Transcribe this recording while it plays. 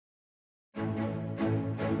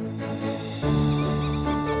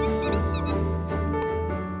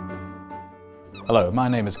Hello, my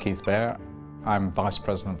name is Keith Baer. I'm Vice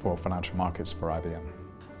President for Financial Markets for IBM.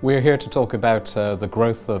 We're here to talk about the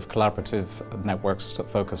growth of collaborative networks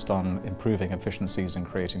focused on improving efficiencies and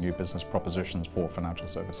creating new business propositions for financial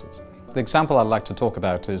services. The example I'd like to talk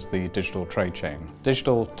about is the digital trade chain.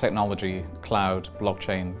 Digital technology, cloud,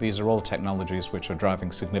 blockchain, these are all technologies which are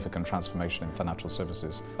driving significant transformation in financial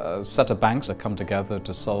services. A set of banks that come together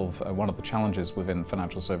to solve one of the challenges within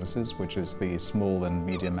financial services, which is the small and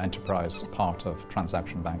medium enterprise part of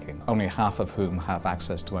transaction banking, only half of whom have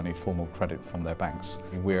access to any formal credit from their banks.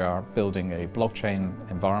 We are building a blockchain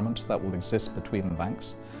environment that will exist between the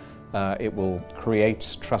banks. It will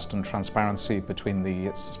create trust and transparency between the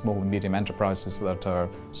small and medium enterprises that are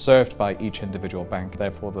served by each individual bank,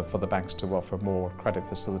 therefore for the banks to offer more credit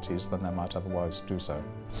facilities than they might otherwise do so.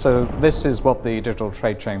 So this is what the digital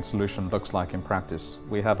trade chain solution looks like in practice.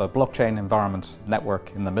 We have a blockchain environment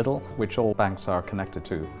network in the middle, which all banks are connected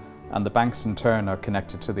to. And the banks in turn are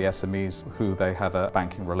connected to the SMEs who they have a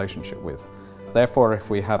banking relationship with. Therefore, if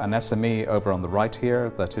we have an SME over on the right here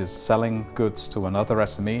that is selling goods to another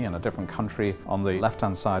SME in a different country on the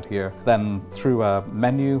left-hand side here, then through a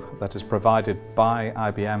menu that is provided by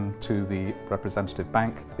IBM to the representative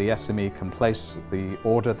bank, the SME can place the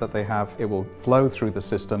order that they have. It will flow through the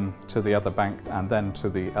system to the other bank and then to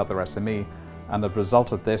the other SME. And as a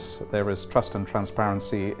result of this, there is trust and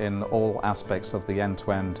transparency in all aspects of the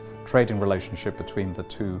end-to-end trading relationship between the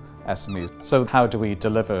two SMEs. So how do we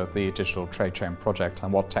deliver the digital trade chain project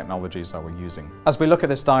and what technologies are we using? As we look at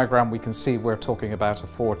this diagram, we can see we're talking about a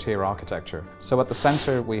four-tier architecture. So at the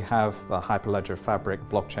center, we have the Hyperledger Fabric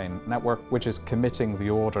blockchain network, which is committing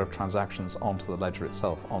the order of transactions onto the ledger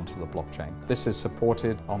itself, onto the blockchain. This is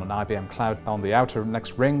supported on an IBM cloud. On the outer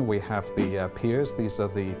next ring, we have the peers. These are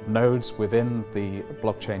the nodes within the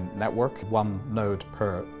blockchain network, one node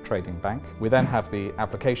per trading bank. We then have the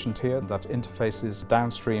application tier that interfaces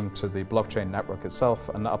downstream to the blockchain network itself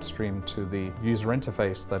and upstream to the user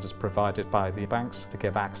interface that is provided by the banks to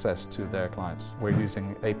give access to their clients. We're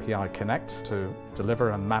using API Connect to deliver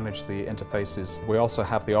and manage the interfaces. We also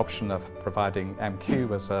have the option of providing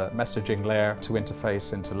MQ as a messaging layer to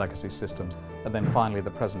interface into legacy systems. And then finally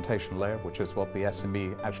the presentation layer, which is what the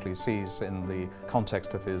SME actually sees in the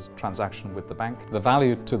context of his transaction with the bank. The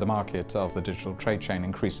value to the market of the digital trade chain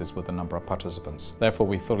increases with the number of participants. Therefore,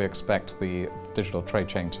 we fully expect the digital trade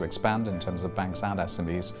chain to expand in terms of banks and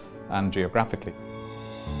SMEs and geographically.